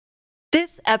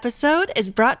This episode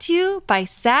is brought to you by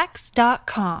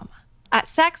Sax.com. At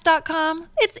Sax.com,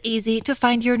 it's easy to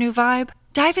find your new vibe.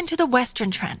 Dive into the Western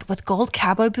trend with gold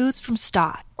cowboy boots from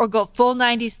Stott, or go full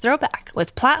 90s throwback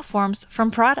with platforms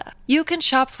from Prada. You can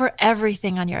shop for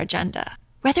everything on your agenda,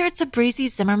 whether it's a breezy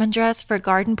Zimmermann dress for a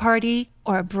garden party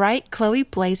or a bright Chloe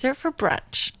blazer for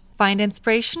brunch. Find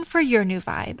inspiration for your new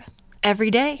vibe every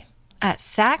day at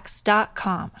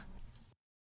Sax.com.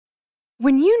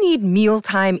 When you need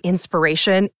mealtime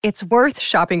inspiration, it's worth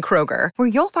shopping Kroger, where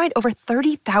you'll find over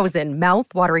 30,000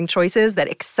 mouth-watering choices that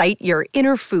excite your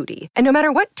inner foodie. And no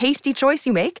matter what tasty choice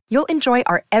you make, you'll enjoy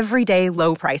our everyday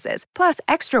low prices, plus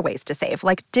extra ways to save,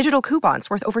 like digital coupons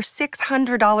worth over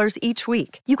 $600 each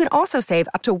week. You can also save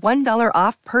up to $1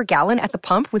 off per gallon at the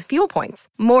pump with fuel points.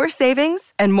 More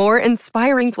savings and more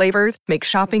inspiring flavors make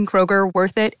shopping Kroger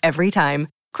worth it every time.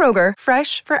 Kroger,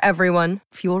 fresh for everyone.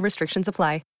 Fuel restrictions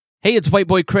apply. Hey, it's White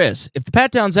Boy Chris. If the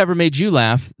Pat Downs ever made you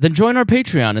laugh, then join our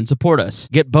Patreon and support us.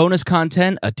 Get bonus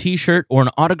content, a t-shirt, or an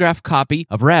autographed copy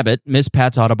of Rabbit, Miss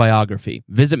Pat's autobiography.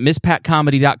 Visit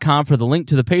MissPatComedy.com for the link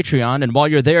to the Patreon, and while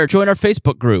you're there, join our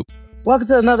Facebook group. Welcome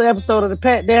to another episode of the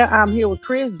Pat Down. I'm here with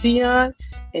Chris, Dion,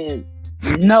 and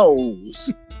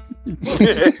Nose.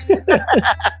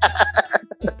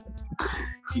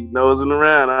 Keep nosing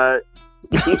around, all right?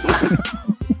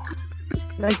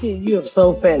 You are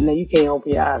so fat now you can't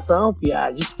open your eyes. So open your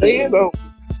eyes. You stay. Look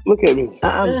at me.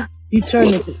 You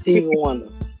turned into Stevie Wonder.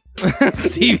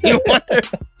 Stevie Wonder.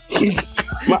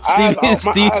 My eyes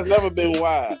never been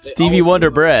wide. Stevie Wonder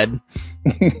bread.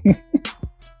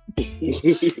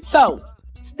 So,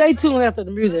 stay tuned after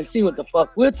the music and see what the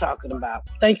fuck we're talking about.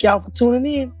 Thank y'all for tuning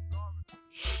in.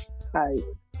 All right.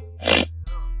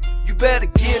 You better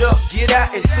get up, get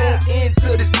out, and tune in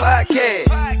to this podcast.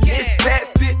 This Pat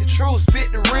spit the truth,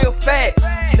 spit the real fact.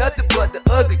 Nothing but the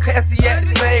ugly, classy at the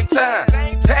same time.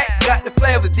 Pat got the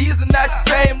flavor, these are not your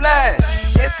same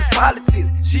lines. That's the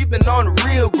politics, she been on the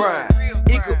real grind.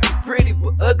 It could be pretty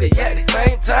but ugly at the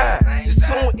same time. Just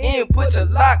tune in, put your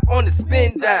lock on the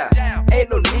spin down.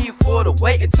 Ain't no need for the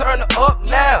wait and turn it up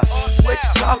now. What you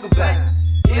talking about?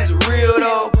 Is it real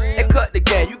though? And cut the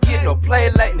game, you get no play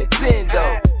like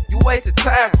Nintendo. You wasted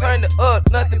time, turn it up,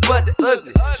 nothing but the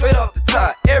ugly. Straight off the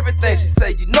top, everything she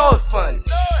say, you know it's funny.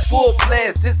 Full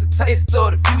blast, this a taste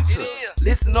of the future.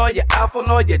 Listen on your iPhone,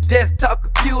 on your desktop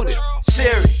computer.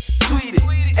 Share it, tweet it,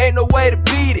 ain't no way to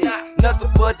beat it.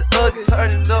 Nothing but the ugly,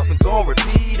 turn it up and gon'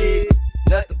 repeat it.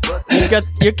 Nothing but the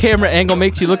Your camera angle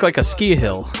makes you look like a ski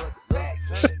hill.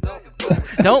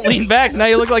 Don't lean back, now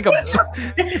you look like a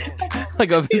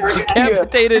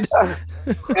decapitated...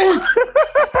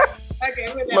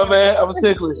 My bad, I was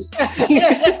ticklish.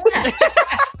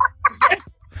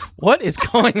 What is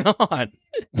going on?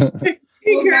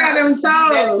 He cried them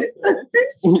toes.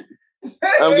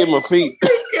 I'm getting my feet.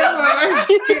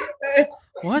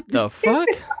 What the fuck?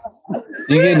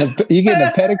 You getting a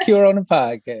pedicure on the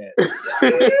podcast.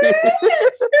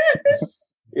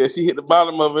 Yeah, she hit the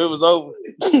bottom of it. It was over.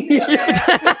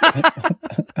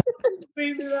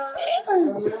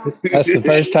 That's the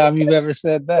first time you've ever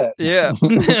said that. Yeah.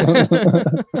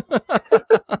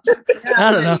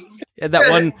 I don't know. You had that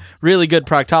one really good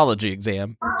proctology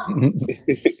exam.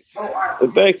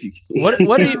 Thank you. What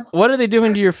are they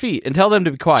doing to your feet? And tell them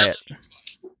to be quiet.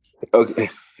 Okay.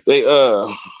 They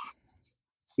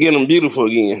getting them beautiful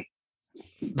again.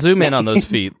 Zoom in on those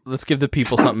feet. Let's give the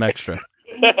people something extra.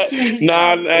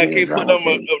 Nah, I can't put them up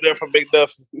there for Big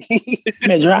Duff. You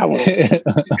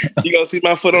gonna see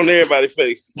my foot on everybody's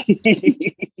face.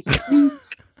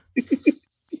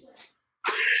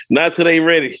 Not till they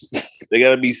ready. They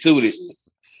gotta be suited.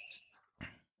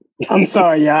 I'm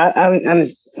sorry, y'all. I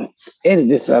just edit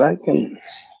this out. I can.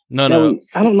 No.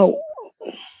 I don't know.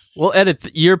 We'll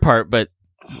edit your part, but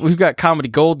we've got comedy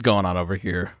gold going on over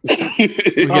here.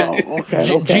 We got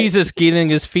Okay. Jesus getting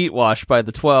his feet washed by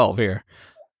the 12 here.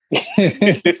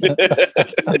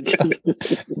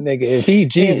 Nigga, if he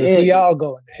Jesus, we all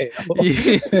going to hell.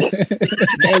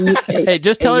 Hey,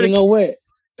 just tell her to know what?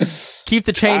 Keep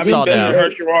the chainsaw down.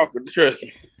 Hurt your walker, trust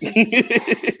me.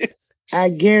 I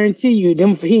guarantee you,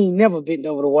 he ain't never bent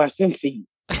over to wash them feet.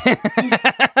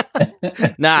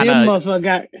 Nah.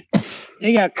 Motherfucker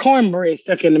they got cornbread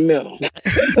stuck in the middle.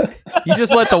 You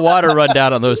just let the water run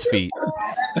down on those feet.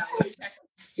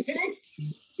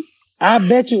 I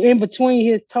bet you in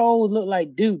between his toes look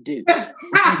like doo-doo. That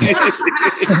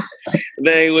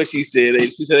ain't what she said.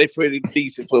 She said they pretty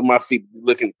decent for my feet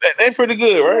looking. They pretty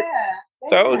good, right? Yeah,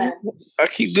 told you. I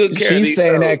keep good care of these. She's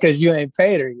saying that because you ain't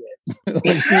paid her yet.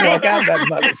 When she walk out that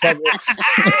motherfucker.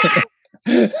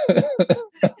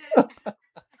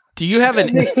 Do you have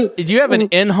an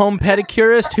in-home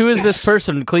pedicurist? Who is this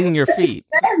person cleaning your feet?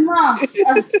 Mom.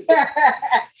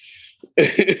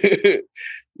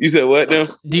 You said what now?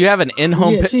 Do you have an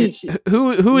in-home?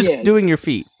 Who is doing your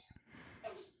feet?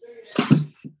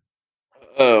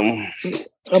 A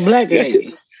black lady.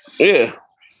 Yeah.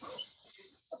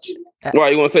 Why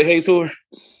you want to say hey to her?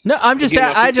 No, I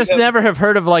just never have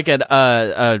heard of like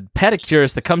a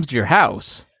pedicurist that comes to your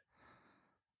house.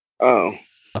 Oh,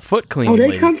 a foot cleaning. Oh, they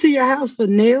lady. come to your house for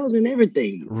nails and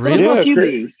everything. Really? What the fuck you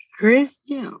Chris. mean? Chris?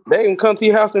 Yeah. They can come to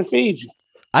your house and feed you.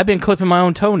 I've been clipping my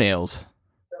own toenails.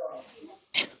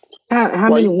 How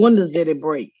many wonders did it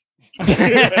break?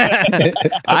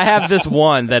 I have this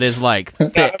one that is like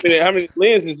thick. How many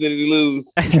lenses did he lose?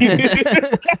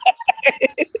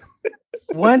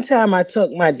 One time I took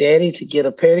my daddy to get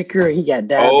a pedicure. He got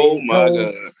diabetic Oh my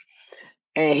toes, God.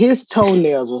 and his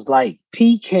toenails was like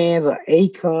pecans or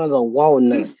acorns or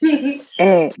walnuts.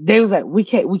 And they was like, we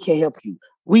can't help you.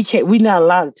 We not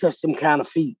allowed to touch them kind of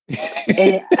feet.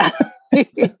 And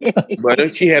But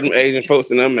if she had them Asian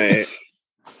folks and I'm mad.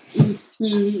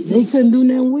 they couldn't do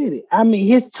nothing with it. I mean,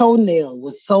 his toenail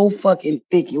was so fucking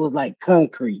thick, it was like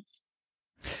concrete.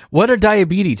 What are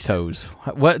diabetes toes?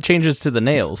 What changes to the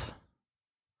nails?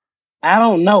 I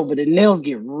don't know, but the nails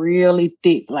get really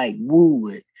thick, like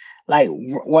wood, like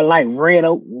red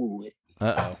oak wood.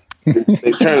 Uh-oh.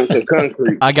 They turn into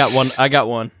concrete. I got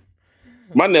one.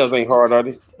 My nails ain't hard, are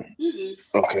they?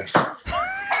 Okay.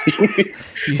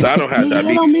 So I don't have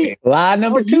diabetes. Lie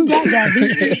number 2. You got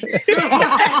diabetes.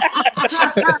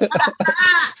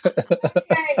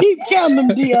 Keep counting them,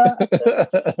 Dion.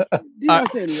 Dion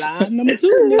said lie number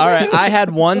 2. All right, I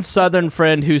had one Southern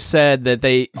friend who said that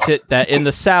that in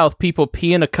the South people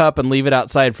pee in a cup and leave it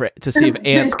outside to see if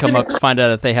ants come up to find out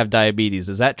if they have diabetes.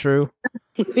 Is that true?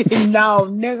 No,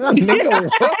 nigga.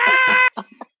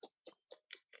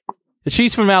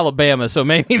 She's from Alabama, so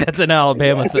maybe that's an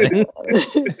Alabama thing.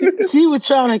 She was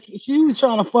trying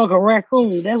to fuck a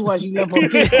raccoon. That's why she left her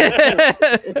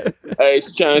kid. Hey,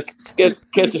 she's trying to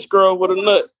catch a squirrel with a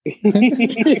nut.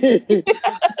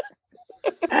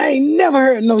 I ain't never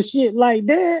heard no shit like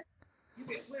that.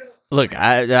 Look,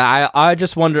 I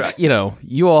just wonder,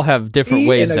 you all have different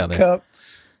ways down there.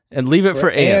 And leave it for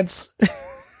ants.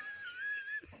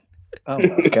 Oh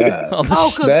my God. Oh,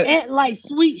 because ant like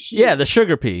sweet shit. Yeah, the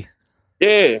sugar pea.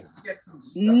 Yeah.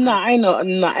 Nah, ain't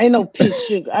no pea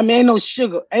sugar. I mean, ain't no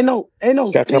sugar. Ain't no.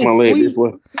 Gotta tell my leg this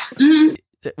way.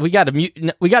 We got to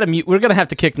mute. We're gonna have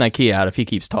to kick Nike out if he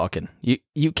keeps talking.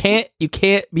 You can't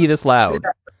be this loud.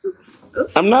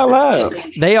 I'm not loud.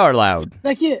 They are loud.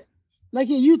 Like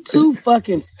you too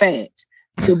fucking fat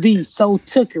to be so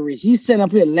tookerish. You sitting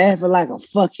up here laughing like a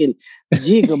fucking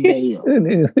jigger bell.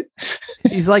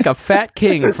 He's like a fat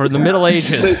king for the Middle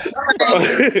Ages.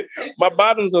 My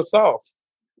bottoms are soft.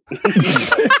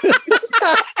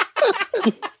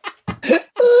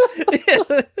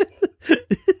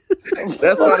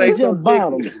 That's why they so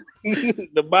ticklish.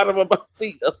 The bottom of my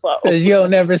feet are soft. Because you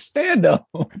don't ever stand up.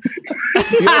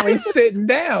 You're always sitting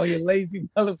down, you lazy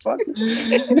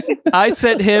motherfucker. I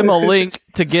sent him a link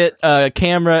to get a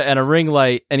camera and a ring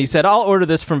light, and he said, I'll order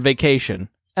this from vacation.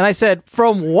 And I said,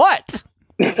 from what?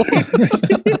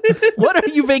 What are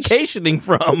you vacationing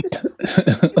from?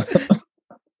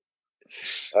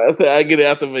 I said I get it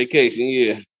after vacation,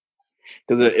 yeah.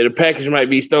 Because the package might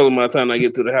be stolen by the time I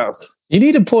get to the house. You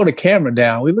need to pull the camera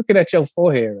down. We're looking at your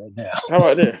forehead right now. How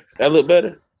about that? That look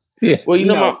better? Yeah.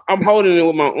 Well, I'm holding it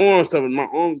with my arms, so my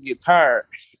arms get tired.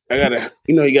 I gotta,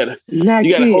 you gotta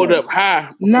hold up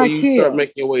high before you start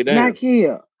making your way down.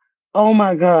 Nakia. Oh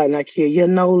my God, Nakia, your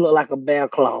nose look like a bear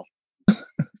claw.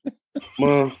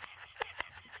 Mom,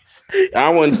 I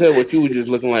wouldn't tell what you was just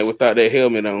looking like without that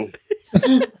helmet on.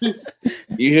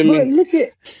 You hear me? But look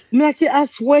at Nakia, I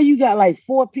swear you got like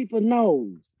 4 people's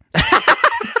nose.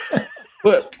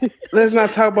 But let's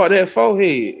not talk about that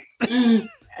forehead. You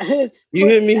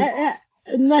hear me?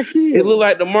 Nakia. It look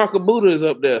like the mark of Buddha is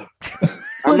up there.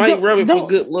 I might rub it for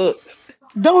good luck.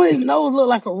 Don't his nose look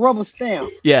like a rubber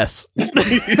stamp? Yes.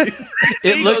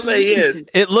 It looks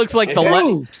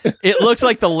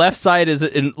like the left side is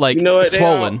in like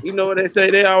swollen. You know what they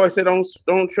say? They always say don't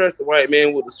trust the white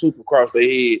man with the swoop across their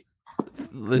head.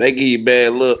 They give you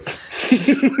bad look.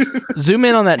 Zoom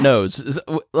in on that nose.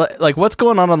 Like what's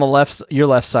going on the your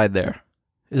left side there?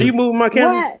 Are you moving my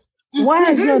camera?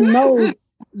 Why is your nose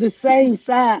the same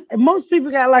side? And most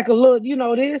people got like a little,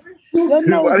 this. Your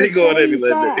nose Why they going at me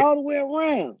like side that? all the way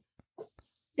around.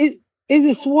 Is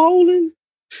it swollen?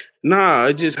 Nah,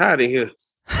 it's just hot in here.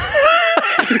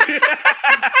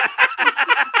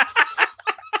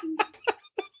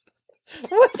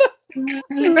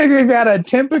 Nigga got a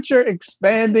temperature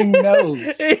expanding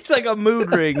nose. It's like a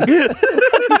mood ring. You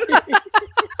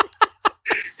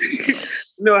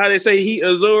know how they say heat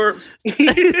absorbs?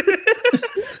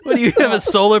 What, do you have a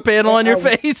solar panel on your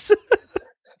face?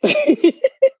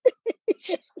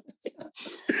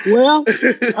 Well,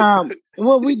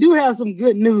 we do have some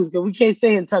good news because we can't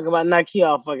stay and talk about Nike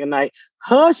all fucking night.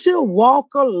 Herschel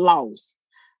Walker lost.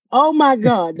 Oh my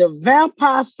God, the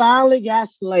vampire finally got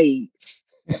slayed.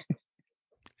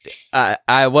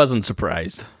 I wasn't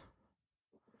surprised.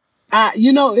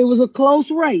 It was a close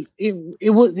race. It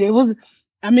was.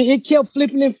 I mean, it kept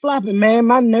flipping and flopping, man.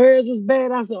 My nerves was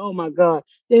bad. I said, oh my God,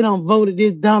 they done voted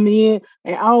this dummy in,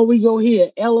 and all we gonna hear,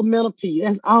 Elemental P.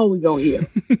 That's all we gonna hear.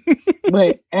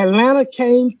 But Atlanta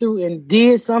came through and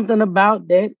did something about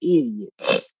that idiot.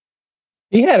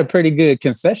 He had a pretty good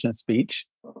concession speech,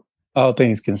 all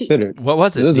things considered. What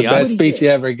was it? It was the best speech he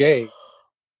ever gave.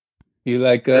 He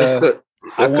like, I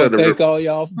want to thank all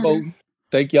y'all for voting.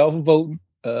 Thank y'all for voting.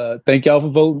 Thank y'all for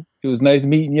voting. It was nice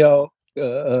meeting y'all.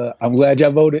 I'm glad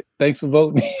y'all voted. Thanks for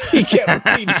voting. He kept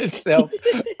repeating himself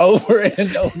over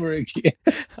and over again.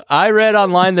 I read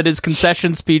online that his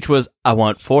concession speech was, I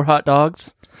want 4 hot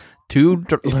dogs, 2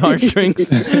 large drinks,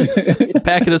 a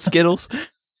packet of Skittles.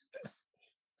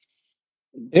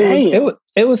 It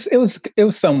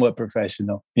was somewhat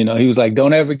professional. You know, he was like,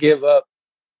 don't ever give up.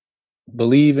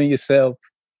 Believe in yourself.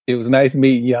 It was nice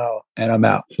meeting y'all, and I'm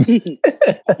out.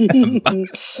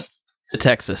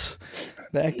 Texas.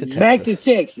 Back to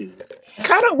Texas.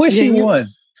 Kind of wish he won,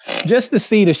 just to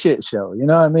see the shit show. You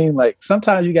know what I mean? Like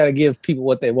sometimes you got to give people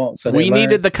what they want. So we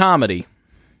needed the comedy.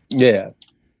 Yeah.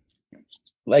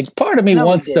 Like part of me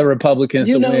wants the Republicans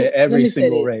to win every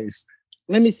single race.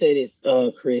 Let me say this,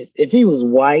 Chris. If he was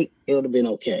white, it would have been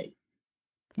okay.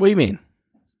 What do you mean?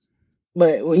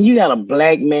 But when you got a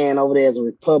black man over there as a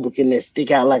Republican that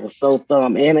stick out like a sore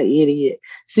thumb and an idiot,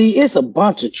 see, it's a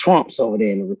bunch of Trumps over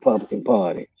there in the Republican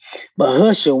Party. But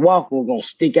Herschel Walker was going to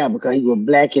stick out because he was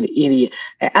black and an idiot.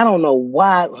 And I don't know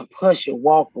why Herschel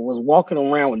Walker was walking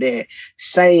around with that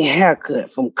same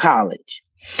haircut from college.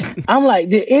 I'm like,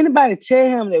 did anybody tell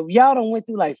him that y'all done went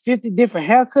through like 50 different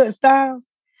haircut styles?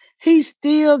 He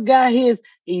still got his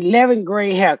 11th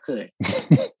grade haircut.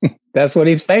 That's what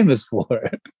he's famous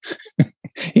for.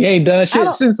 He ain't done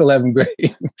shit since 11th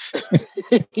grade.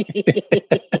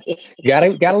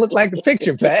 gotta look like the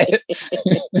picture, Pat.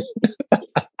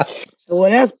 Well,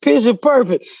 that's picture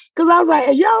perfect. Because I was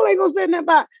like, y'all ain't gonna say nothing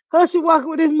about Herschel Walker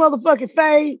with his motherfucking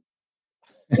fade.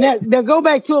 Now go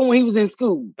back to him when he was in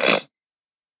school.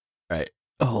 Right.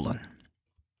 Oh, hold on.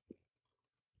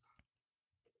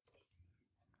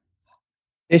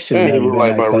 It should look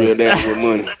like my real dad with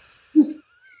money.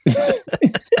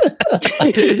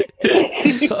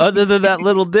 Other than that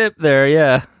little dip there,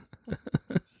 yeah.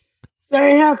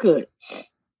 Same haircut.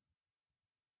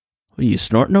 What are you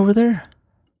snorting over there?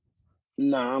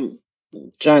 Nah, I'm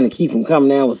trying to keep him coming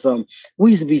down with something.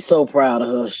 We used to be so proud of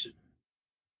Herschel.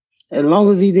 As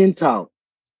long as he didn't talk.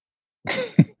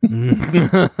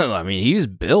 I mean, he was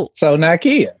built. So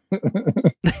Nakia.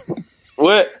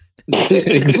 What?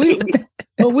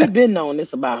 But we've been knowing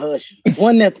this about Herschel.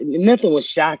 Nothing was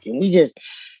shocking. We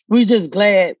just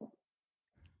glad.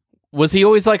 Was he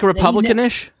always like a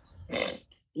Republican-ish?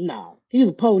 No, he was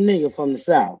a poor nigga from the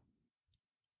South.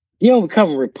 You don't become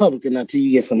a Republican until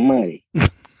you get some money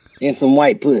and some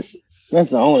white pussy. That's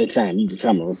the only time you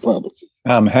become a Republican.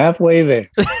 I'm halfway there.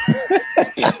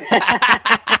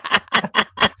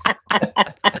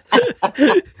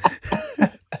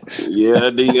 Yeah,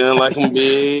 Dion, like him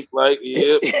big, like,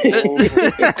 yep.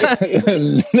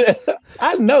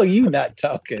 I know you not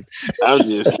talking. I'm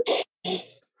just.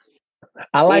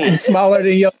 I like him smaller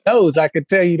than your nose. I can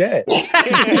tell you that.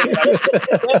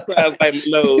 That sounds like my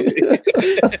nose.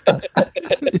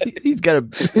 He's got a.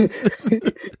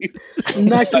 He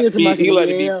like to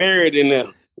be buried in there.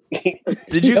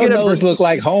 Did you your get a nose look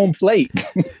like home plate?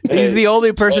 He's the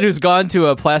only person who's gone to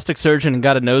a plastic surgeon and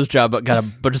got a nose job, but got a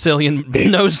Brazilian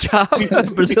nose job, a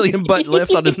Brazilian butt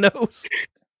lift on his nose.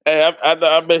 Hey, I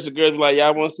bet the girls be like,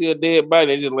 y'all want to see a dead body?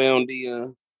 They just lay on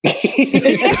Dion.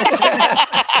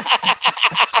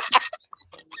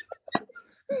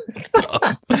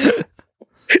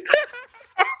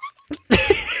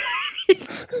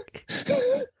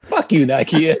 Fuck you,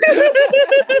 Nakia.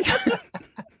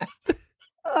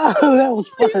 Oh, that was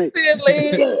funny.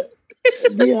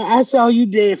 Yeah, I saw you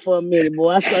dead for a minute, boy.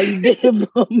 I saw you dead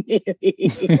for a minute.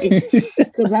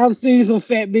 Because I've seen some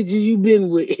fat bitches you've been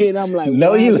with, and I'm like,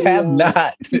 no, you have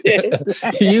not.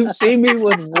 You've seen me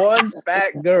with one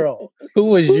fat girl who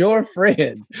was your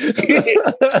friend.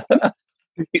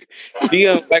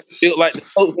 Dion built like the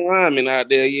folks lineman out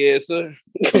there, yeah, sir.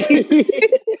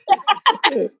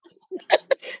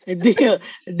 And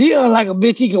Dion like a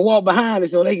bitch, he can walk behind it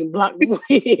so they can block the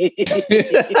way.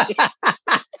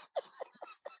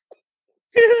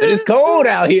 It's cold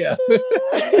out here.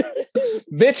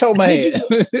 Bitch, hold my hand.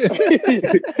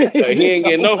 He ain't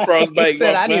getting no frostbite.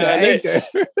 Said, I need an anchor.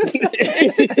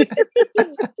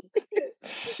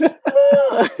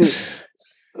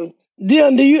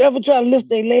 Dion, do you ever try to lift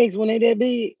their legs when they that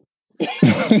big?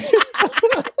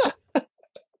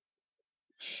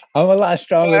 I'm a lot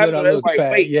stronger than I look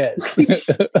fat. Weight. Yes.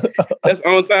 That's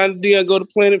on time Dion go to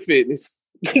Planet Fitness.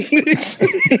 So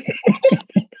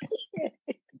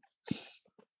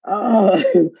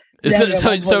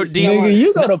Dion, nigga,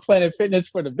 you go to Planet Fitness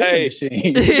for the big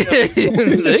machine.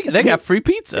 they got free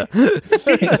pizza.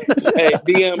 Hey,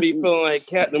 Dion be feeling like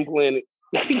Captain Planet.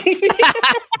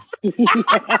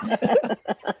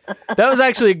 That was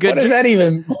actually a good. What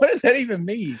does that even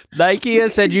mean? Nike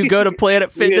said you go to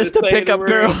Planet Fitness to pick up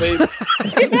girls.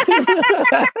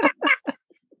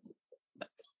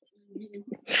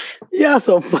 Y'all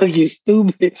so fucking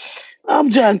stupid.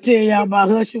 I'm trying to tell y'all about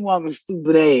her. She walking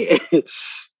stupid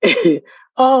ass.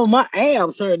 Oh, my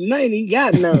abs hurt. I ain't even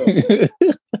got none.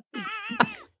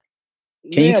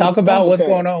 Can you talk about what's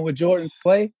going on with Jordan's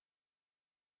play?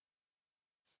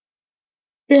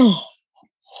 Yeah.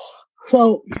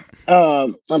 So,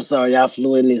 I'm sorry, y'all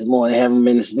flew in this morning. I haven't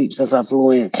been to sleep since I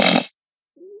flew in.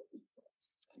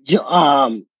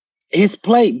 His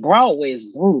play, Broadway, is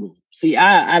brutal. See,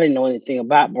 I didn't know anything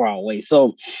about Broadway.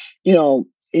 So, you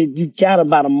got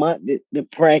about a month to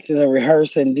practice and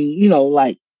rehearse and do,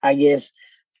 I guess,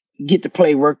 get the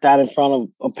play worked out in front of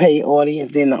a paid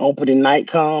audience. Then the opening night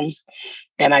comes.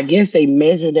 And I guess they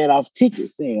measure that off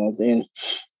ticket sales. And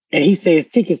he says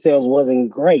ticket sales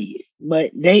wasn't great.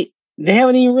 But they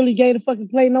haven't even really gave the fucking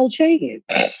play no chance.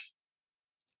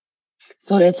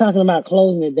 So they're talking about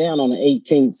closing it down on the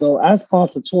 18th. So I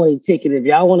sponsor 20 tickets. If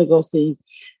y'all want to go see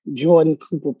Jordan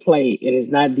Cooper play and it's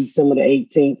not December the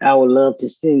 18th, I would love to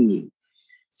see you.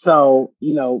 So,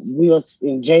 Will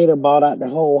and Jada bought out the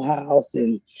whole house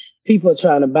and people are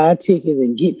trying to buy tickets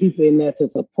and get people in there to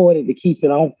support it, to keep it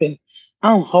open.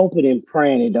 I'm hoping and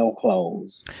praying it don't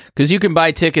close. Because you can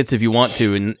buy tickets if you want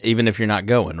to, and even if you're not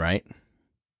going, right?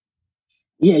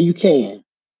 Yeah, you can.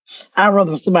 I'd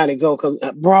rather somebody go because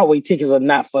Broadway tickets are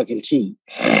not fucking cheap.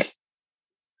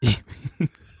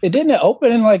 Didn't it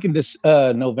open in this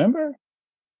November?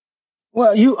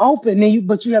 Well, you open,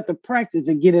 but you have to practice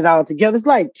and get it all together. It's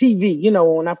like TV.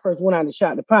 When I first went out and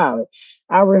shot the pilot,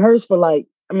 I rehearsed for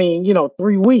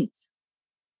 3 weeks.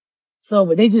 So,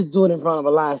 but they just do it in front of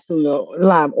a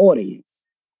live audience.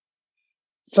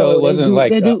 So it wasn't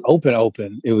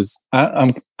open. It was. I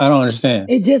don't understand.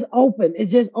 It just opened. It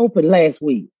just opened last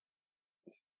week.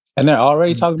 And they're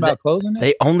already talking about closing it?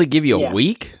 They only give you a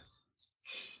week?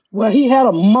 Well, he had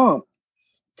a month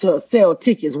to sell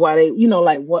tickets while they,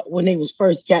 when they was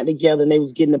first got together and they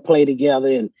was getting the play together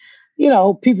and,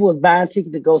 people was buying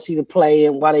tickets to go see the play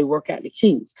and while they work out the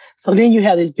kinks. So then you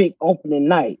have this big opening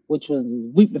night, which was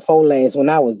the week before last when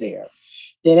I was there.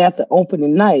 Then after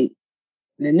opening night,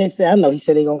 the next thing I know, he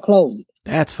said they're going to close it.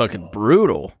 That's fucking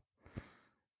brutal.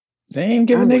 They ain't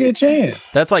give a nigga a chance.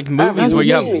 That's like movies where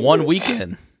you have one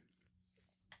weekend.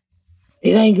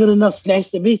 It ain't good enough to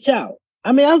snatch the bitch out.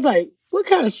 I mean, I was like, what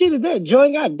kind of shit is that?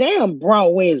 Joey, goddamn,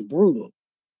 Broadway is brutal.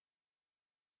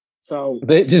 So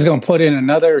they're just gonna put in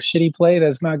another shitty play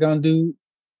that's not gonna do.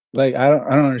 I don't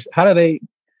understand. How do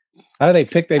they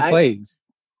pick their plays?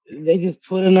 They just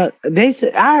put in they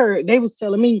said, I heard they was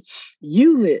telling me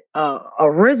usually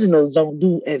originals don't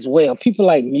do as well. People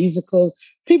like musicals,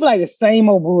 people like the same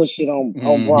old bullshit on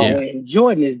Broadway. Yeah. And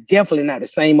Jordan is definitely not the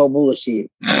same old bullshit.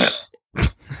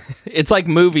 It's like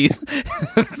movies.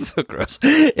 So gross.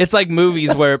 It's like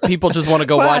movies where people just want to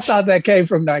go watch. I thought that came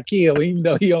from Nikhil, even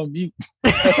though he on mute.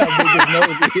 That's how big his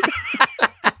nose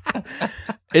is.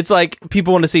 It's like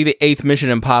people want to see the 8th Mission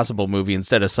Impossible movie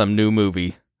instead of some new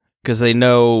movie because they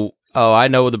know, I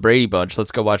know the Brady Bunch.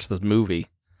 Let's go watch this movie.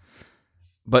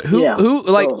 But who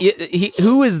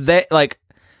is that? Like,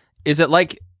 is it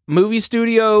like movie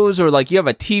studios or like you have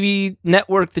a TV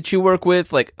network that you work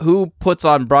with? Like, who puts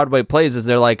on Broadway plays? Is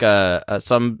there like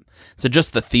is it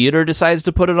just the theater decides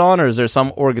to put it on, or is there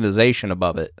some organization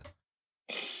above it?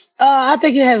 I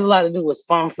think it has a lot to do with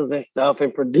sponsors and stuff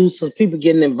and producers, people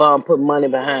getting involved, put money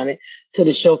behind it so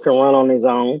the show can run on its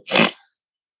own.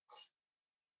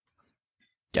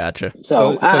 Gotcha.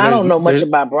 So I don't know much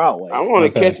about Broadway. I want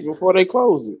to catch it before they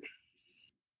close it.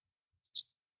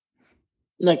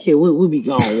 Like here, we'll be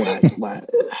gone. Why?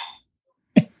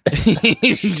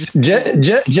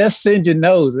 just send your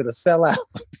nose; it'll sell out.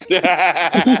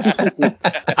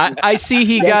 I see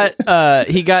he got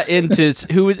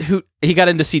into he got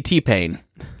into see T-Pain.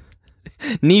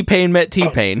 Knee pain met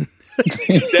T-Pain.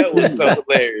 That was so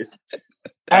hilarious.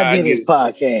 I did his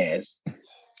podcast.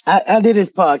 I did his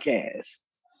podcast,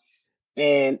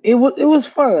 and it was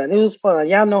fun. It was fun.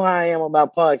 Y'all know how I am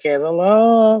about podcasts. I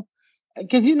love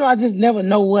because I just never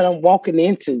know what I'm walking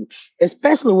into,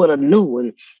 especially with a new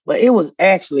one. But it was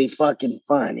actually fucking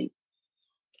funny.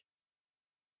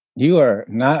 You are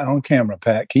not on camera,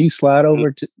 Pat. Can you slide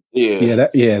over to? Yeah,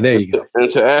 there you go.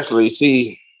 And to actually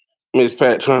see Miss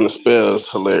Pat trying to spell is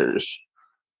hilarious.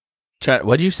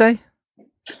 What did you say?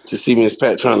 To see Miss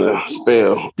Pat trying to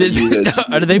spell. Did you see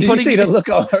the look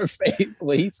on her face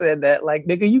when he said that? Like,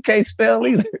 nigga, you can't spell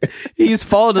either. He's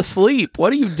falling asleep.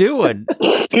 What are you doing?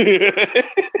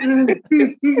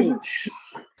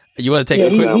 You want to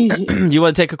take You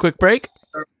want to take a quick break?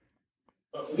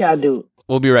 Yeah, I do.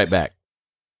 We'll be right back.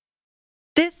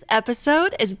 This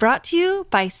episode is brought to you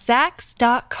by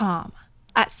Sax.com.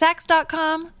 At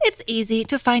Sax.com, it's easy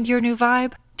to find your new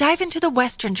vibe. Dive into the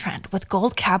Western trend with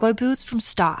gold cowboy boots from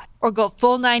Stott, or go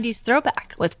full 90s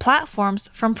throwback with platforms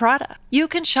from Prada. You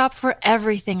can shop for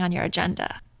everything on your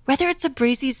agenda, whether it's a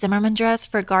breezy Zimmermann dress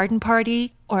for a garden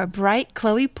party or a bright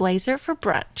Chloe blazer for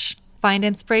brunch. Find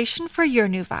inspiration for your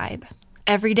new vibe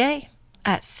every day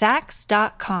at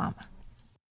Sax.com.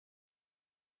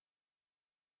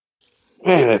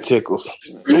 Man, that tickles.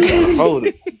 I'm trying to hold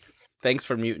it. Thanks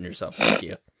for muting yourself. Thank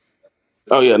you.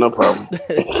 Oh, yeah, no problem.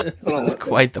 This is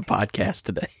quite the podcast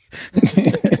today.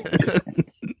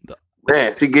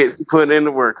 Man, she gets put in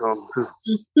the work on them,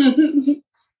 too.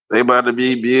 They about to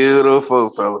be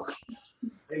beautiful, fellas.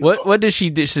 What did she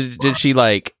do? Did she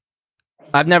like...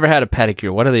 I've never had a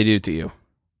pedicure. What do they do to you?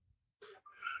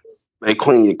 They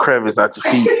clean your crevice out your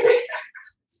feet.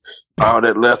 All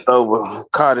that leftover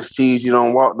cottage cheese you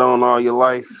don't walked on all your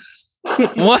life.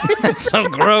 What? That's so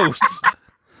gross.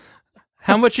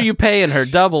 How much are you paying her?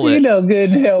 Double it. You know good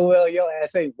and hell well your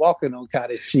ass ain't walking on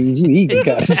cottage cheese. You eating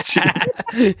cottage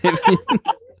cheese.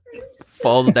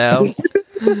 Falls down.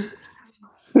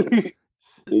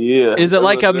 Yeah. Is it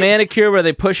like a manicure where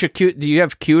they push your do you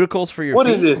have cuticles for your What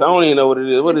feet? is this? I don't even know what it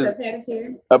is. What is a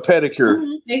pedicure? A pedicure.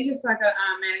 Mm-hmm. It's just like a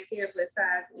manicure with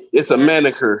size. It's a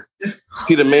manicure.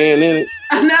 See the man in it?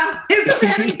 No, it's a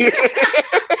pedicure.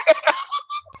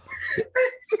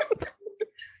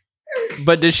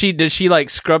 But did she like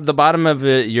scrub the bottom of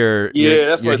your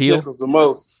that's your what heel? tickles the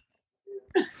most.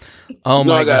 Oh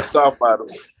my I got God. soft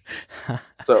bottoms.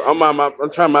 So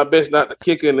I'm trying my best not to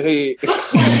kick her in the head.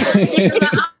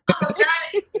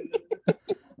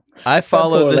 I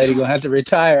follow poor this lady gonna have to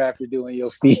retire after doing your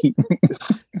feet.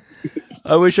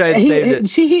 I wish I had saved it.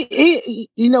 He,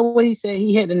 you know what he said?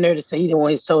 He had the nerve to say he didn't want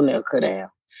his toenail cut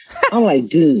out. I'm like,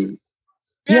 dude,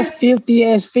 your filthy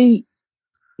ass feet.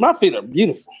 My feet are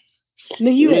beautiful.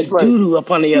 Nigga, you had doo-doo up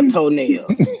under your toenails.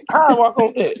 How I walk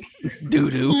on that?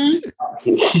 Doo-doo.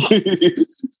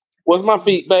 Was my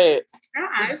feet bad?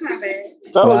 It's not bad.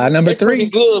 Well, number 3. Pretty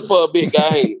good for a big guy,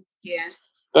 ain't it? Yeah.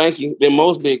 Thank you. Than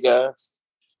most big guys.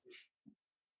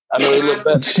 I know they look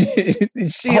better.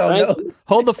 She don't know.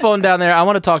 Hold the phone down there. I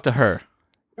want to talk to her.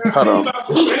 Hold on.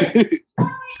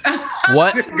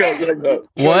 What? Go.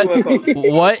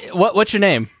 What's your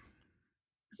name?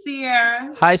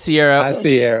 Sierra. Hi, Sierra. Hi,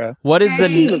 Sierra. What is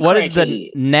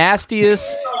the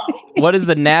nastiest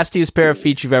pair of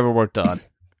feet you've ever worked on?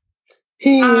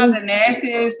 The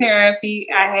nastiest pair of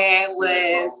feet I had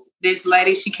was this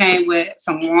lady. She came with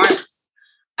some warts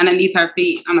underneath her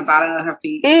feet, on the bottom of her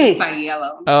feet. It's like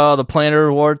yellow. Oh, the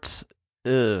plantar warts.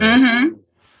 Ugh.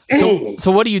 Mm-hmm.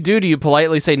 So what do? Do you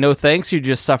politely say no thanks? Or you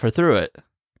just suffer through it?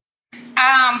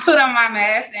 Put on my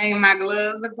mask and my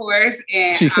gloves, of course.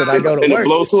 And she said, "I go to work."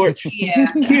 Blowtorch. Yeah.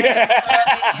 Of course,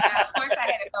 I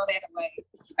had to throw that away.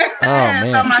 Oh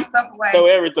man. Throw my stuff away. Throw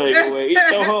everything away.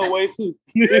 Throw her away too.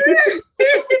 Okay.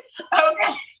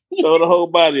 Throw the whole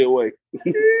body away.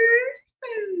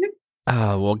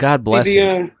 Oh well, God bless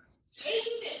you.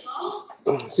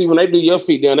 See, when they do your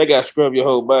feet down, they gotta scrub your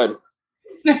whole body.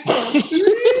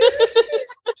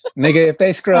 Nigga, if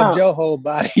they scrubbed your whole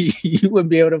body, you wouldn't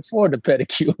be able to afford the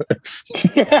pedicure.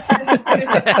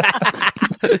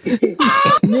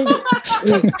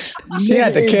 She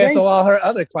had to cancel all her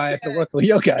other clients to work on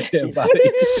your goddamn body.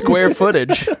 Square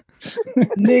footage.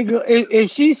 Nigga,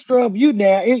 if she scrubbed you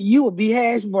down, you would be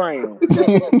hash brown.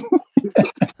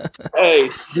 Hey,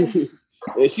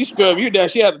 if she scrub you down,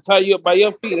 she had to tie you up by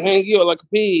your feet and hang you up like a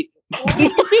pig.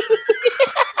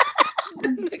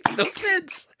 Makes no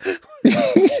sense.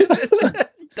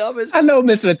 Dumb I know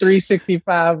Mr.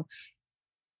 365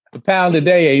 a pound a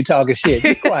day ain't talking shit.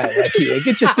 Be quiet right here.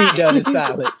 Get your feet down in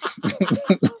silence.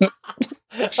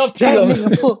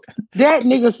 That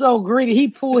nigga so greedy, he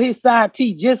pulled his side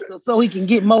teeth just so he can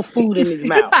get more food in his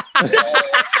mouth.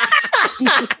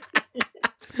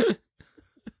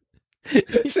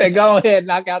 He said, go ahead,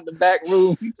 knock out the back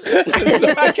room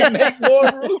so I can make more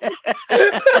room.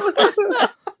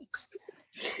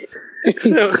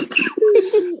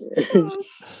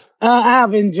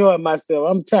 I've enjoyed myself.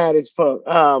 I'm tired as fuck.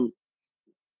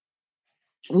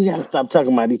 We gotta stop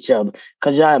talking about each other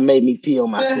because y'all made me pee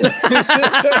on myself.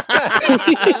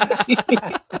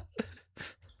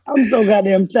 I'm so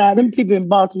goddamn tired. Them people in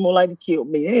Baltimore like to kill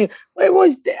me. Hey,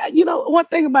 what's that? You know, one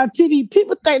thing about TV,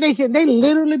 people think they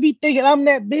literally be thinking I'm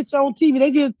that bitch on TV.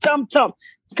 They just come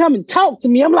and talk to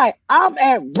me. I'm like, I'm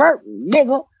at work,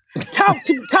 nigga. Talk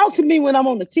to me when I'm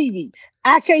on the TV.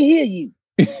 I can't hear you.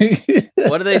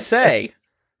 What do they say?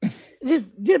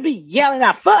 Just be yelling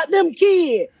out, fuck them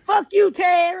kids. Fuck you,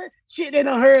 Terry. Shit they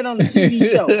done heard on the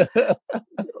TV show.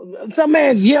 Some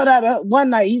man yelled out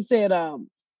one night, he said,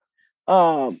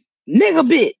 nigga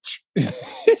bitch.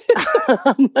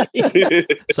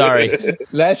 Sorry.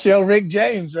 That's your Rick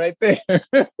James right there.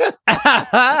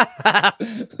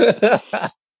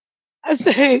 I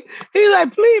say, he's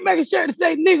like, please make a shirt to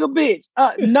say nigga bitch.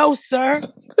 No, sir.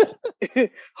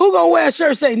 Who gonna wear a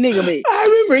shirt say nigga bitch? I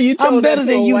remember you told that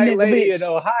to a white lady in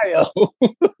Ohio.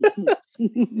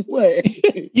 What?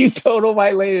 You told a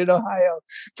white lady in Ohio,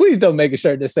 please don't make a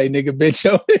shirt that say nigga bitch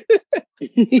on it.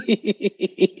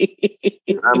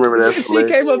 I remember that. She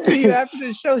came up to you after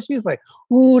the show. She was like,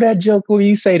 ooh, that joke where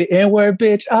you say the N-word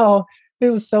bitch. Oh, it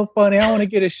was so funny. I want to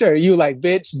get a shirt. You like,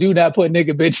 bitch, do not put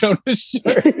nigga bitch on the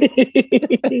shirt.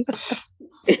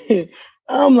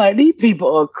 I'm like, these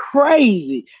people are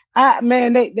crazy.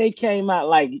 They came out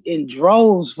like in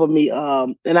droves for me.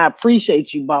 And I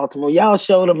appreciate you, Baltimore. Y'all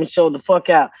showed them and showed the fuck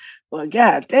out. But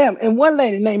god damn. And one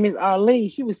lady named Miss Arlene,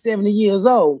 she was 70 years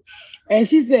old. And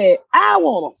she said, I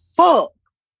want to fuck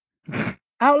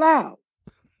out loud.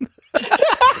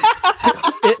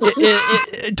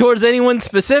 Towards anyone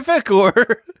specific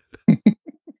or?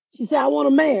 She said, I want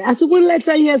a man. I said, when the last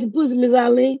time you had some pussy, Miss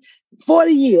Arlene?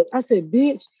 40 years. I said,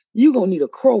 bitch, you gonna need a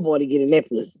crowbar to get in that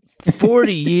pussy.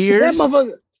 40 years? That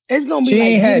motherfucker, it's gonna be she like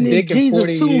ain't had dick in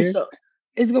 40 years.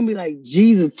 It's gonna be like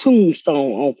Jesus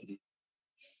tombstone opening.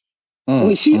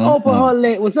 When she open her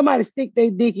leg, when somebody stick their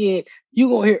dick in, you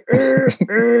gonna hear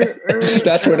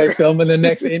That's where they filming the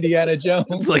next Indiana Jones.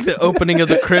 It's like the opening of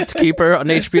The Crypt Keeper on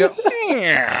HBO.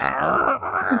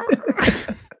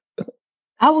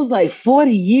 I was like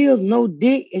 40 years, no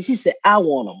dick, and she said, I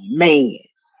want a man.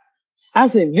 I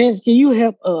said, Vince, can you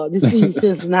help this senior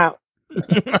citizen out?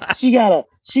 She got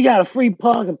a free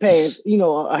parking pass,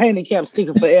 a handicap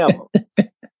sticker forever.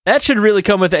 That should really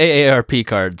come with AARP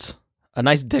cards. A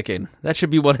nice dickin'. That should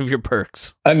be one of your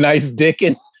perks. A nice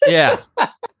dickin'? Yeah.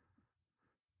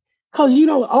 Because,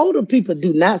 older people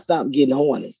do not stop getting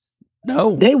horny.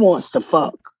 No. They want to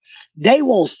fuck. They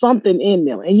want something in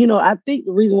them. And, I think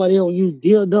the reason why they don't use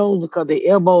dildos because their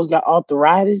elbows got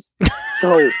arthritis.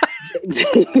 So...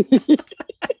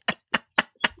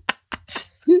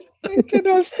 I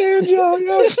cannot stand y'all.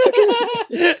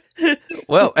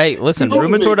 Well, hey, listen,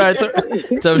 rheumatoid arthritis,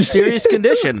 it's a serious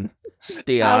condition,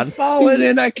 Dion. I'm falling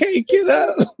and I can't get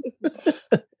up.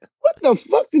 What the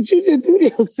fuck did you just do to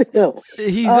yourself?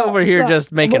 He's over here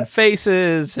just making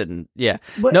faces and yeah.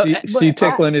 She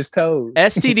tickling his toes.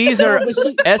 STDs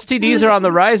are on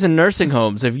the rise in nursing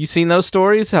homes. Have you seen those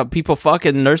stories? How people fuck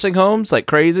in nursing homes like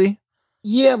crazy?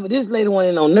 Yeah, but this lady went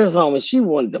in on nurse home and she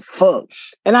wanted to fuck.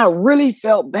 And I really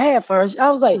felt bad for her.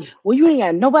 I was like, well, you ain't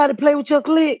got nobody to play with your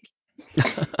click.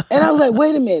 And I was like,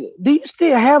 wait a minute. Do you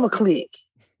still have a click?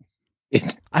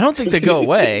 I don't think they go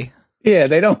away. Yeah,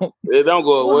 they don't. They don't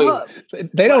go away.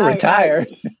 They don't retire.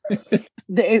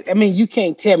 You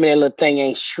can't tell me that little thing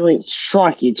ain't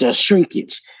shrinkage or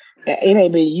shrinkage. It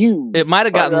ain't been used. It might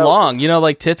have gotten long.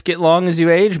 Like tits get long as you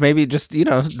age. Maybe it just,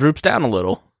 droops down a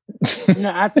little.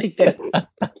 No, I think that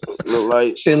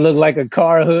should look like a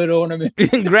car hood ornament.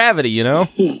 Gravity,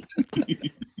 She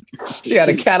got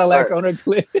a Cadillac on her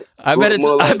clip. I bet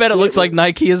it looks like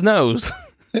Nike's nose.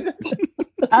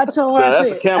 I told her,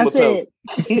 that's a camel toe.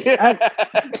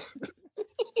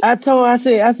 I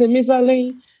said, Miss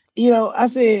Arlene, I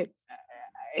said,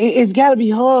 it's got to be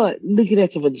hard looking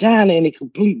at your vagina and it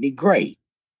completely gray.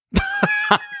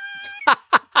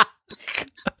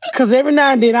 Because every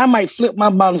now and then I might flip my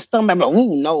bottom stomach. I'm like,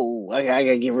 ooh, no, I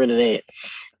gotta get rid of that.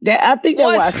 I think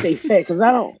that's why I stay fat, because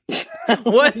I don't.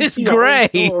 What is gray?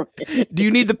 Do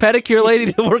you need the pedicure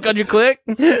lady to work on your click?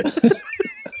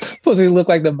 Pussy look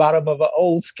like the bottom of an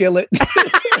old skillet.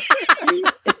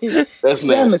 That's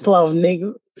Santa Claus,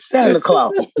 nigga. Santa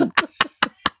Claus.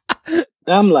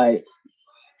 I'm like,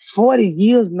 40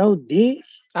 years, no dick?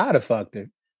 I'd have fucked her.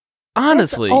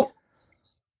 Honestly.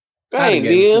 Dang,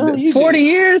 dude. 40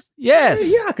 years?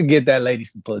 Yes. Yeah, I could get that lady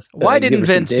some pussy. Why didn't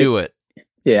Vince do it?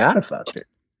 Yeah, I'd have fucked her.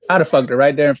 I'd have fucked her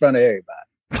right there in front of everybody.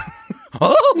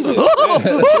 I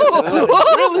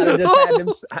just had them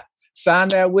sign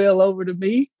that will over to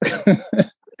me.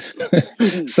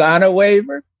 Sign a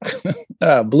waiver.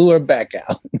 Blew her back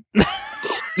out.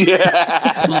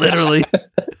 Yeah. Literally.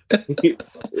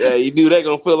 Yeah, you do that,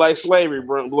 gonna feel like slavery,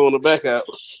 blowing the back out.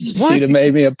 What? She'd have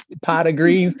made me a pot of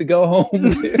greens to go home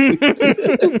with.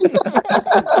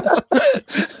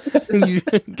 You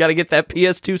gotta get that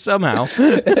PS2 somehow.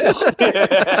 PS2.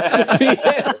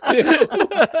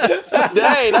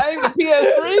 Dang, that ain't the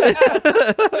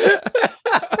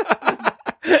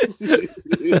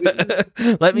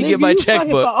PS3. Let me get my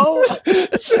checkbook.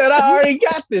 Said I already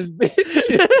got this, bitch.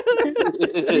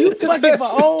 You fucking for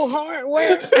old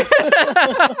hardware?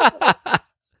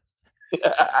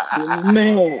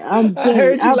 Man, I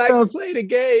heard you like to play the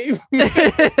game.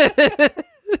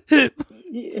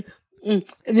 Yeah. And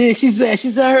then she said,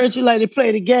 I heard you like to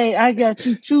play the game. I got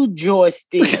you 2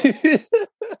 joysticks.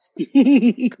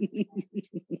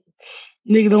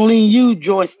 Nigga don't even use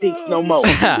joysticks no more.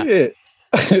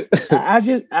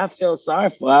 I felt sorry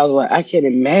for her. I was like, I can't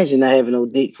imagine not having no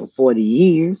date for 40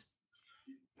 years.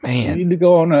 Man. You need to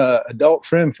go on a adult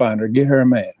friend finder, get her a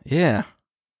man. Yeah.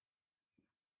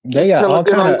 They got all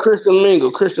kind of Christian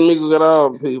Mingle. Christian Mingle got all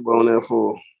the people on there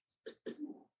for.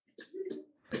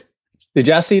 Did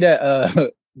y'all see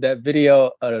that that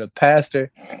video of the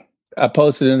pastor I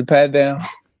posted in the Pat Down?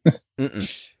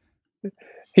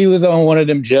 He was on one of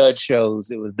them judge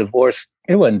shows. It was divorce.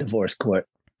 It wasn't divorce court.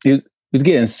 He was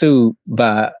getting sued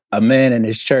by a man in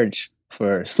his church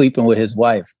for sleeping with his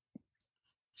wife.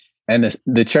 And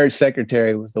the church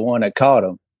secretary was the one that caught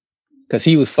him because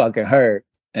he was fucking her.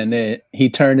 And then he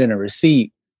turned in a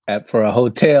receipt for a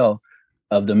hotel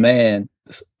of the man.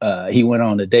 He went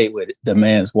on a date with the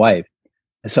man's wife.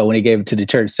 And so when he gave it to the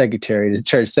church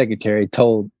secretary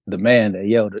told the man that,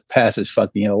 yo, the pastor's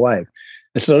fucking your wife.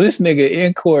 And so this nigga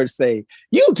in court say,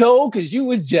 you told because you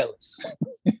was jealous.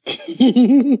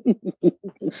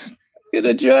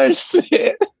 The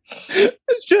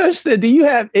judge said, do you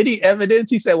have any evidence?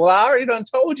 He said, well, I already done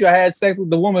told you I had sex with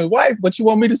the woman's wife. What you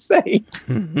want me to say?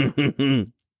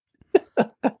 The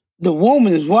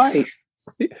woman's wife?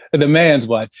 The man's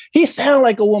wife. He sounded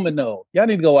like a woman, though. Y'all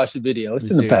need to go watch the video. It's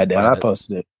in the Pat Down. I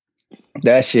posted it.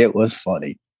 That shit was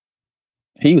funny.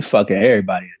 He was fucking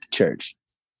everybody at the church.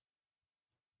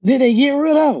 Did they get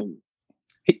rid of him?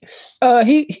 He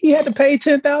had to pay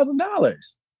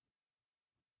 $10,000.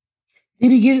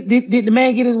 Did the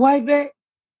man get his wife back?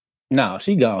 No,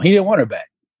 she gone. He didn't want her back.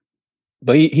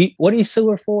 But he what did he sue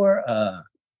her for?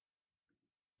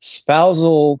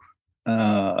 Spousal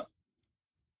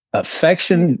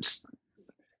affection.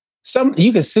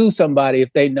 You can sue somebody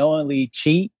if they knowingly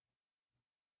cheat.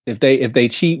 If they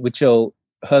cheat with your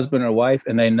husband or wife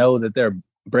and they know that they're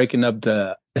breaking up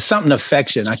it's something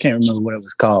affection. I can't remember what it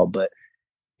was called, but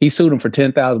he sued him for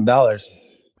 $10,000.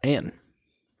 Man.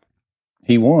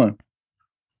 He won.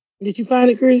 Did you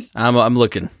find it, Chris? I'm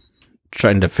looking.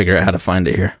 Trying to figure out how to find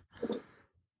it here.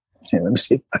 Yeah, let me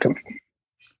see if I can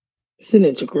send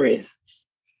it to Chris.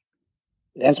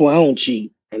 That's why I don't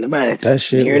cheat. Anybody that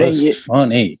shit was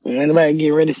funny. Anybody get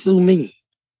ready to sue me?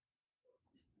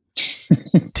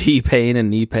 T-Pain and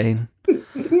knee pain.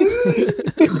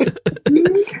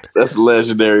 That's a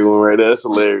legendary one right there. That's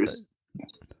hilarious.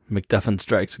 McDuffin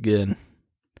strikes again.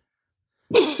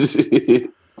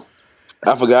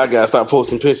 I forgot I gotta stop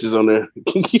posting pictures on there.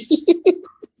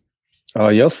 Oh,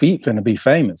 your feet finna be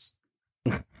famous.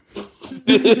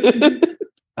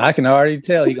 I can already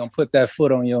tell he gonna put that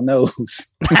foot on your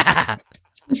nose.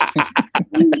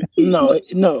 No.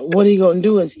 What he gonna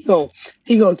do is he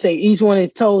gonna take each one of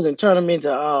his toes and turn them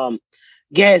into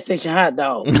gas station hot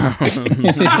dogs.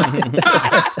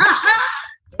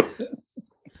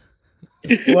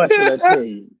 What should I tell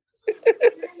you?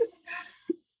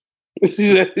 It's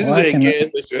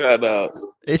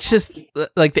just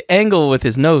like the angle with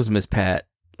his nose, Miss Pat.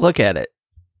 Look at it.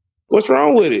 What's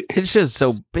wrong with it? It's just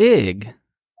so big.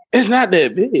 It's not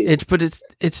that big.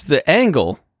 It's the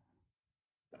angle.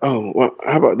 Oh, well,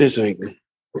 how about this angle?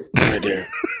 Right there.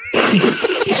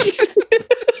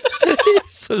 You're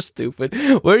so stupid.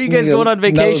 Where are you guys going on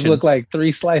vacation? Those look like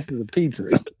 3 slices of pizza.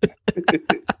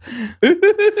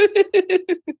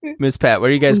 Miss Pat, where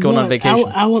are you guys going on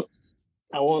vacation? I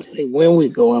won't say when we're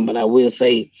going, but I will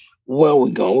say Where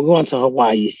we going? We're going to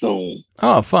Hawaii soon.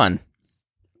 Oh, fun.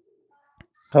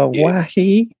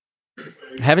 Hawaii?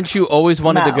 Haven't you always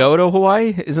wanted to go to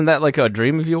Hawaii? Isn't that like a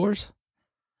dream of yours?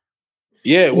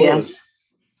 Yeah, it was.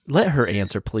 Let her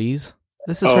answer, please.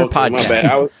 This is her podcast. My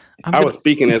bad. I was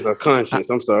speaking as a conscience.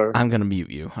 I'm sorry. I'm going to mute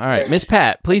you. All right. Miss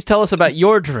Pat, please tell us about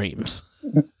your dreams.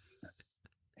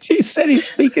 He said he's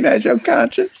speaking as your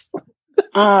conscience.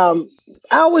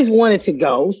 I always wanted to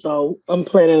go, so I'm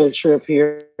planning a trip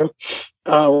here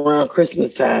around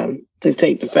Christmas time to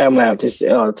take the family out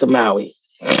to Maui.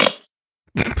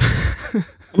 I'm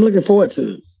looking forward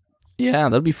to it. Yeah,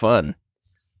 that'll be fun.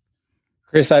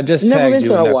 Chris, I just tagged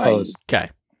you in that post. Okay.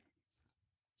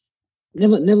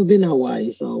 Never been to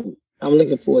Hawaii, so I'm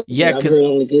looking forward to it. I've heard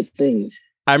only good things.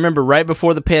 I remember right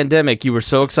before the pandemic, you were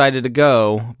so excited to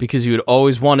go because you had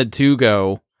always wanted to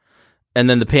go, and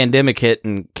then the pandemic hit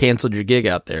and canceled your gig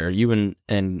out there. You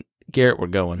and Garrett were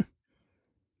going.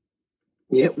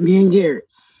 Yep, me and Garrett.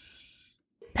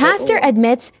 Pastor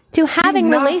admits to having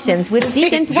relations with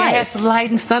Deacon's wife.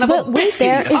 But wait,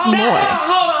 there is more.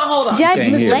 Hold on. Judge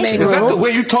Mr. Mayhew. Is that the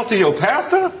way you talk to your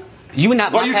pastor? You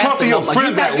not my you pastor, talk to your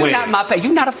friend that way.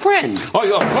 You're not a friend. Oh,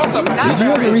 you're Did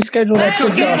you ever reschedule that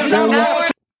trip to Australia?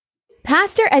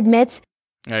 Pastor admits.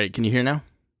 All right, can you hear now?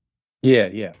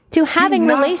 Yeah. To having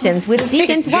relations with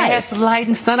Deacon's wife.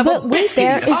 But wait,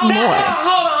 there is more.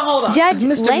 Hold on. Judge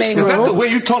Mr. Mayhew. Is that the way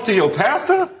you talk to your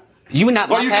pastor? You not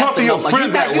my you pastor. talk to your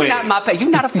friend that way. You're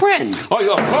not a friend. Oh,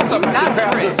 you're not a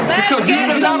friend.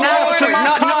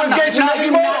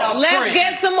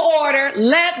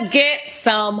 Let's get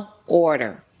some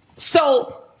order.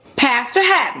 So, Pastor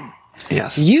Hatton.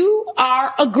 Yes. You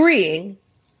are agreeing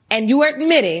and you are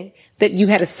admitting that you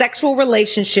had a sexual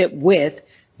relationship with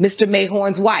Mr.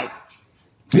 Mayhorn's wife.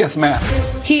 Yes, ma'am.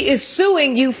 He is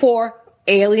suing you for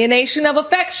alienation of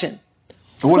affection.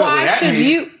 Whatever Why that should means.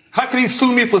 you? How can he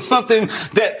sue me for something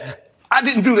that I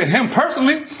didn't do to him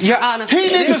personally? Your Honor. He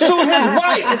needs to sue his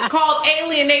wife. It's called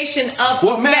alienation of affection.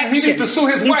 Well, man, he needs to sue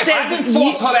his wife. I didn't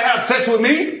force her to have sex with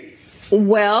me.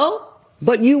 Well,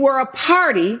 but you were a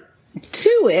party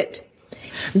to it.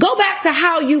 Go back to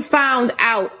how you found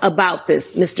out about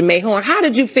this, Mr. Mayhorn. How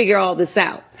did you figure all this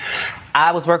out?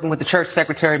 I was working with the church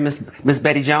secretary, Miss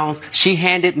Betty Jones. She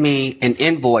handed me an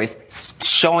invoice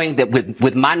showing that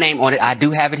with my name on it. I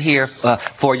do have it here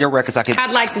for your records.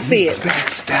 I'd like to see it. Okay.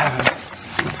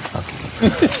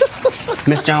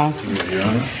 Miss Jones?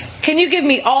 Can you give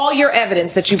me all your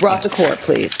evidence that you brought to court,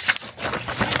 please?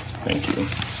 Thank you.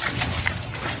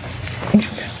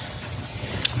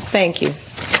 Thank you.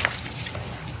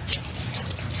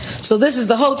 So this is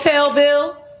the hotel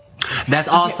bill? That's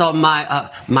also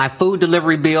my food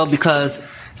delivery bill because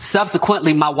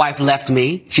subsequently my wife left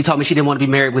me. She told me she didn't want to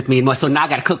be married with me anymore. So now I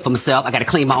got to cook for myself. I got to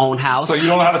clean my own house. So you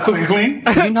don't know how to cook and clean?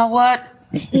 You know what?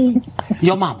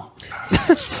 Your mama.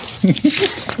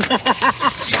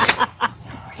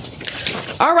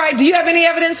 All right. Do you have any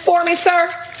evidence for me,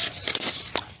 sir?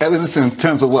 Evidence in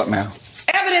terms of what, ma'am?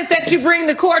 Evidence that you bring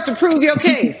to court to prove your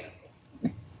case.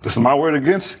 This is my word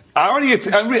against. I already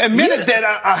admitted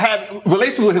that I had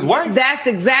relations with his wife. That's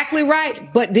exactly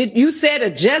right. But you said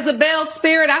a Jezebel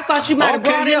spirit? I thought you might have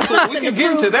brought in something to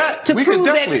prove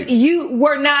that you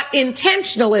were not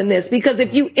intentional in this. Because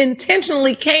if you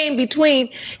intentionally came between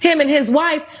him and his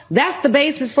wife, that's the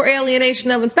basis for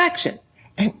alienation of affection.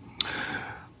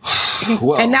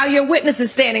 Well, and now your witness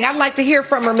is standing. I'd like to hear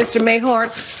from her, Mr.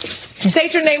 Mayhorn.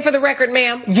 State your name for the record,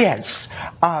 ma'am. Yes.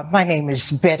 My name is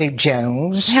Betty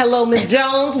Jones. Hello, Ms.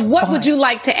 Jones. What would you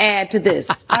like to add to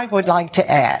this? I would like to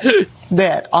add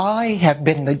that I have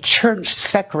been the church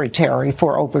secretary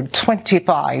for over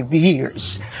 25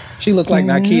 years. She looked like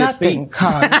Nakia's Nothing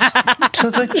comes to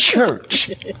the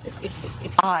church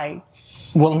I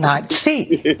will not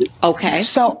see. Okay.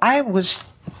 So I was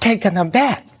taken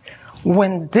aback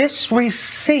when this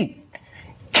receipt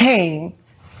came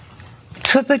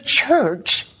to the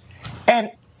church, and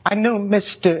I knew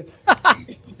Mr.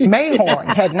 Mayhorn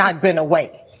had not been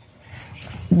away.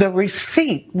 The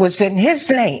receipt was in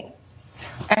his name,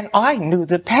 and I knew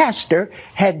the pastor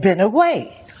had been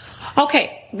away.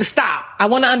 Okay, stop. I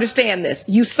want to understand this.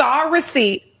 You saw a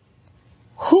receipt.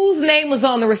 Whose name was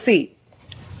on the receipt?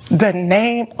 The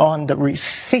name on the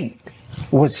receipt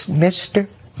was Mr.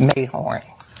 Mayhorn.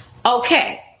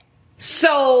 Okay,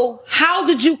 so how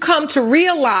did you come to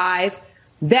realize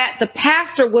that the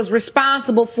pastor was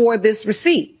responsible for this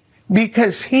receipt?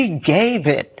 Because he gave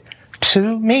it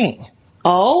to me.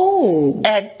 Oh.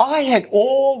 And I had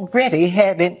already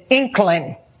had an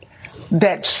inkling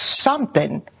that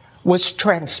something was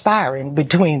transpiring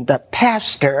between the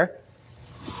pastor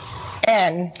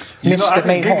and You know, I Mr.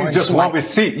 can give you Mayhorn's just one wife.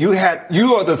 receipt. You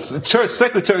are the church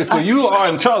secretary, so you are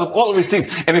in charge of all the receipts.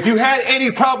 And if you had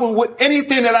any problem with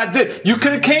anything that I did, you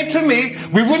could have came to me.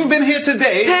 We wouldn't have been here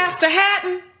today. Pastor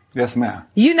Hatton, Yes, ma'am.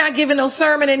 you not giving no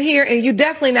sermon in here, and you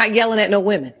definitely not yelling at no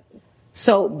women.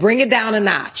 So bring it down a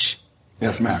notch.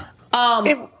 Yes, ma'am.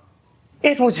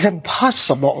 It was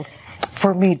impossible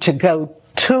for me to go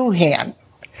to him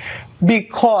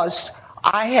because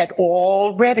I had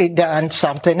already done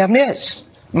something amiss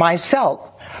myself.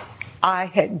 I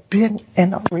had been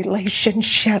in a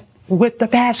relationship with the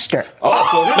pastor.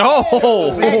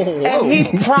 And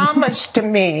he promised to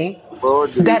me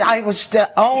that I was the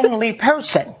only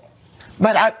person.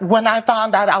 But when I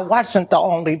found out I wasn't the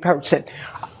only person,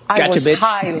 I was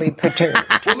highly perturbed.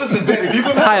 Well, listen, Ben, if you're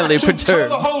going to Highly tell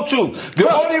perturbed. the whole truth. The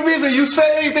only reason you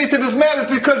said anything to this man is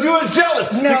because you were jealous.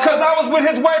 Because I was with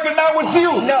his wife and not with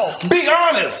you. No. Be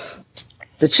honest.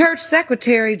 The church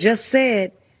secretary just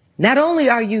said, not only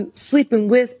are you sleeping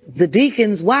with the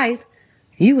deacon's wife,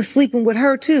 you were sleeping with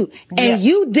her too. And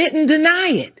you didn't deny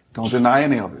it. Don't deny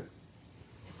any of it.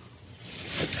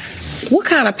 What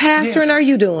kind of pastoring are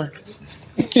you doing?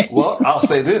 Well, I'll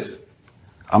say this.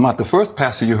 I'm not the first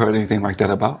pastor you heard anything like that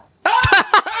about.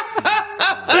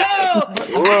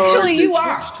 Actually, you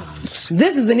are.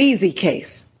 This is an easy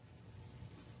case.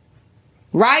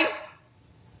 Right?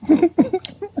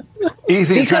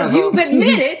 Easy in Because terms you've of...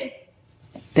 admitted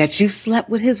that you slept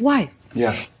with his wife.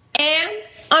 Yes. And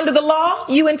under the law,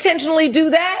 you intentionally do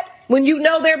that when you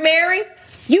know they're married.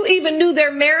 You even knew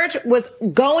their marriage was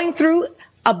going through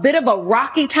a bit of a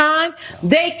rocky time.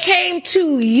 They came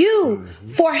to you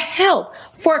for help,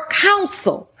 for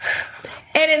counsel.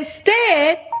 And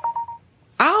instead,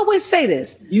 I always say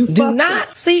this, do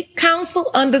not seek counsel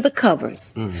under the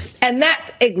covers. And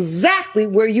that's exactly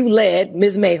where you led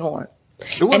Ms. Mayhorn.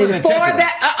 And it is for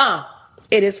that,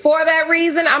 it is for that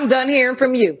reason, I'm done hearing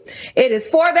from you. It is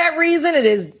for that reason, it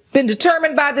has been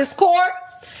determined by this court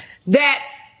that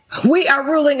we are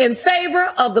ruling in favor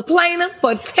of the plaintiff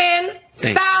for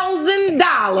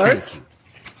 $10,000.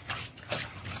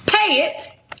 Pay it.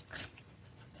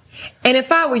 And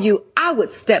if I were you, I would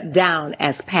step down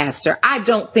as pastor. I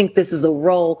don't think this is a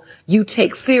role you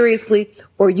take seriously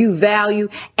or you value.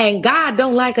 And God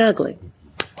don't like ugly.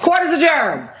 Court is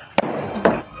adjourned.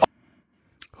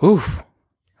 Oof.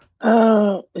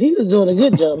 He was doing a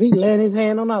good job. He laying his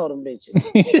hand on all them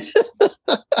bitches.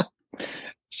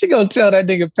 She gonna tell that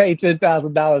nigga pay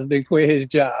 $10,000 then quit his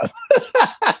job.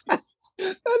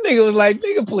 That nigga was like,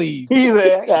 nigga, please. He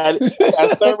said, I got it. I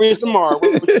got service tomorrow.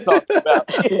 What you talking about?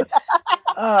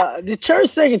 The church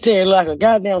secretary like a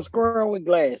goddamn squirrel with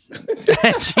glasses.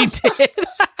 She did.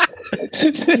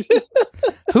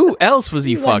 Who else was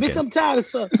he Like, fucking? bitch, I'm tired of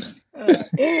stuff.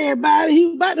 Everybody,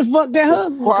 he about to fuck that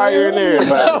husband. Choir and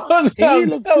everybody. He didn't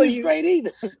look too straight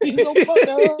either. He gonna fuck that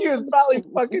husband. He was probably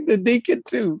fucking the deacon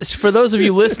too. For those of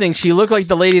you listening, she looked like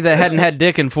the lady that hadn't had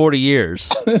dick in 40 years.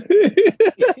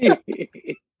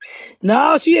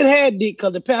 No, she had dick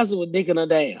because the pastor was dicking her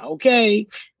down. Okay,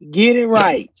 get it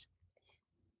right.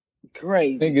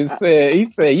 Crazy. Nigga said, he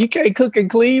said, you can't cook and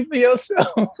clean for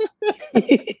yourself.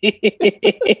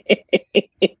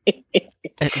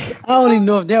 I don't even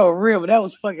know if that was real, but that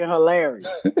was fucking hilarious.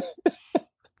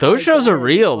 Those shows are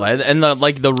real, and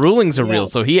the rulings are real.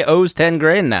 So he owes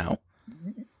 $10,000 now.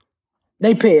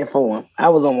 They paid for him. I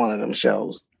was on one of them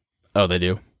shows. Oh, they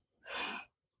do.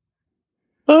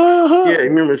 Uh-huh. Yeah,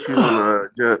 remember she was on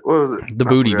what was it? The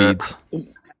booty beads.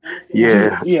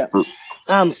 Yeah. Yeah.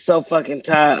 I'm so fucking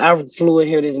tired. I flew in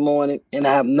here this morning and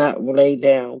I have not laid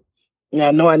down. And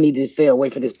I know I need to stay away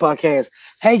from this podcast.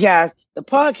 Hey guys, the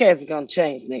podcast is gonna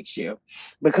change next year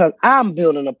because I'm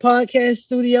building a podcast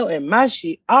studio and my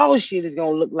shit, all shit is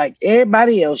gonna look like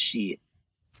everybody else shit.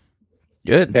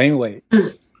 Good. Can't wait.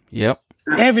 Yep.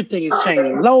 Everything is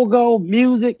changing. Logo,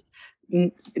 music.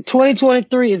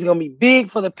 2023 is gonna be big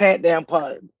for the Pat Down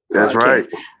Pod. That's right.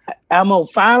 I'm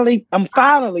finally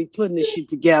putting this shit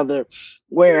together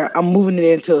where I'm moving it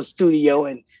into a studio,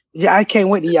 and I can't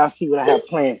wait till y'all see what I have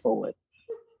planned for it.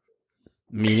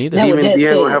 Me neither. Now, Even with that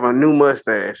Deanna will said- have a new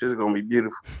mustache. It's gonna be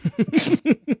beautiful.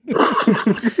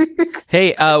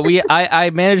 Hey, I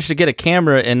managed to get a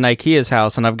camera in Nikea's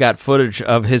house, and I've got footage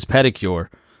of his pedicure.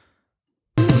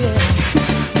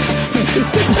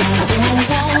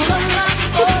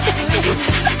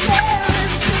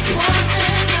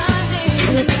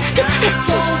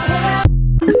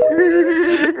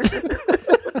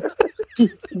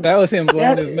 That was him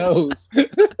blowing his nose.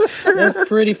 That's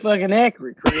pretty fucking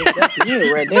accurate, Chris. That's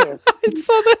you right there. It's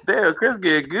so that. Damn, Chris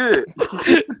get good.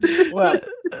 Well,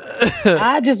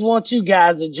 I just want you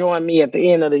guys to join me at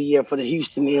the end of the year for the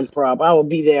Houston Improv. I will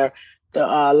be there the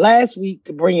last week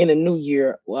to bring in the new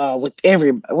year with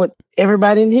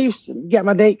everybody in Houston. You got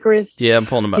my date, Chris? Yeah, I'm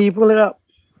pulling them up. Can you pull it up?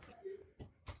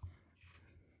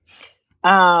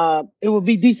 It will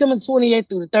be December 28th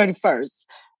through the 31st.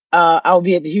 I'll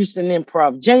be at the Houston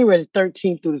Improv. January the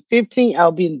 13th through the 15th,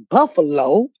 I'll be in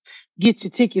Buffalo. Get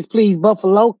your tickets, please.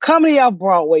 Buffalo. Comedy Off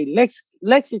Broadway,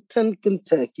 Lexington,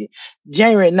 Kentucky.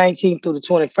 January 19th through the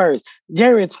 21st.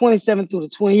 January 27th through the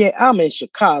 28th, I'm in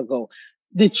Chicago.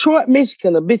 Detroit,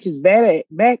 Michigan, the bitch is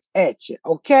back at you,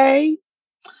 okay?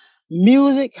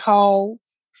 Music Hall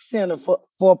Center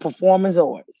for Performance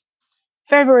Arts.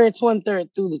 February 23rd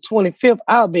through the 25th,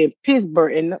 I'll be in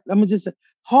Pittsburgh. And I'm going to just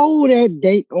hold that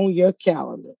date on your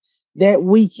calendar. That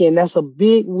weekend, that's a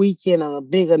big weekend and a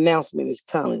big announcement is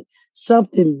coming.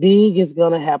 Something big is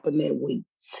going to happen that week.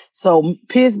 So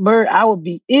Pittsburgh, I will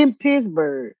be in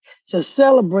Pittsburgh to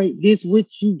celebrate this with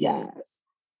you guys.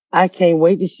 I can't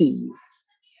wait to see you.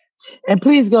 And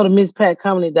please go to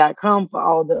MissPatComedy.com for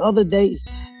all the other dates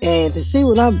and to see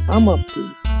what I'm up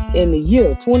to in the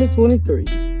year 2023.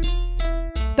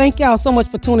 Thank y'all so much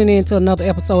for tuning in to another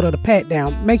episode of The Pat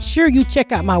Down. Make sure you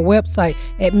check out my website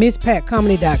at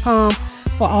MissPatComedy.com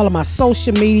for all of my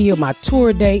social media, my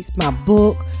tour dates, my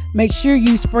book. Make sure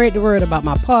you spread the word about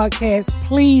my podcast.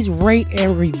 Please rate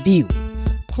and review.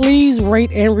 Please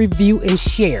rate and review and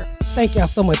share. Thank y'all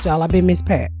so much, y'all. I've been Miss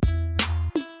Pat.